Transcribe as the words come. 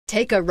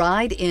Take a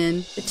ride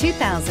in the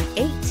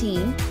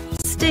 2018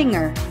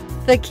 Stinger.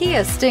 The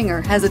Kia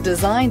Stinger has a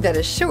design that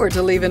is sure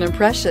to leave an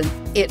impression.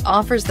 It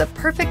offers the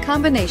perfect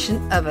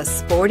combination of a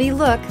sporty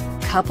look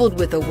coupled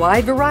with a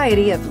wide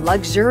variety of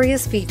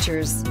luxurious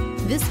features.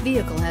 This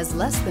vehicle has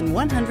less than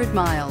 100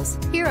 miles.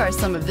 Here are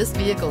some of this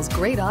vehicle's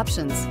great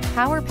options: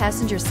 power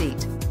passenger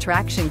seat,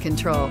 traction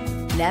control,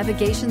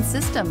 navigation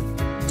system,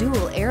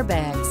 dual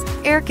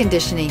airbags, air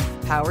conditioning,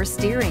 power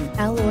steering,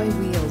 alloy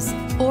wheels,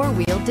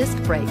 four-wheel disc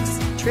brakes,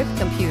 trip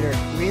computer,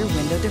 rear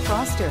window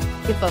defroster.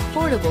 If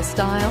affordable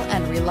style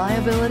and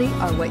reliability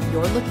are what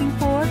you're looking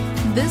for,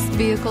 this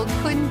vehicle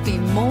couldn't be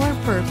more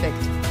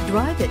perfect.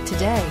 Drive it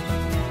today.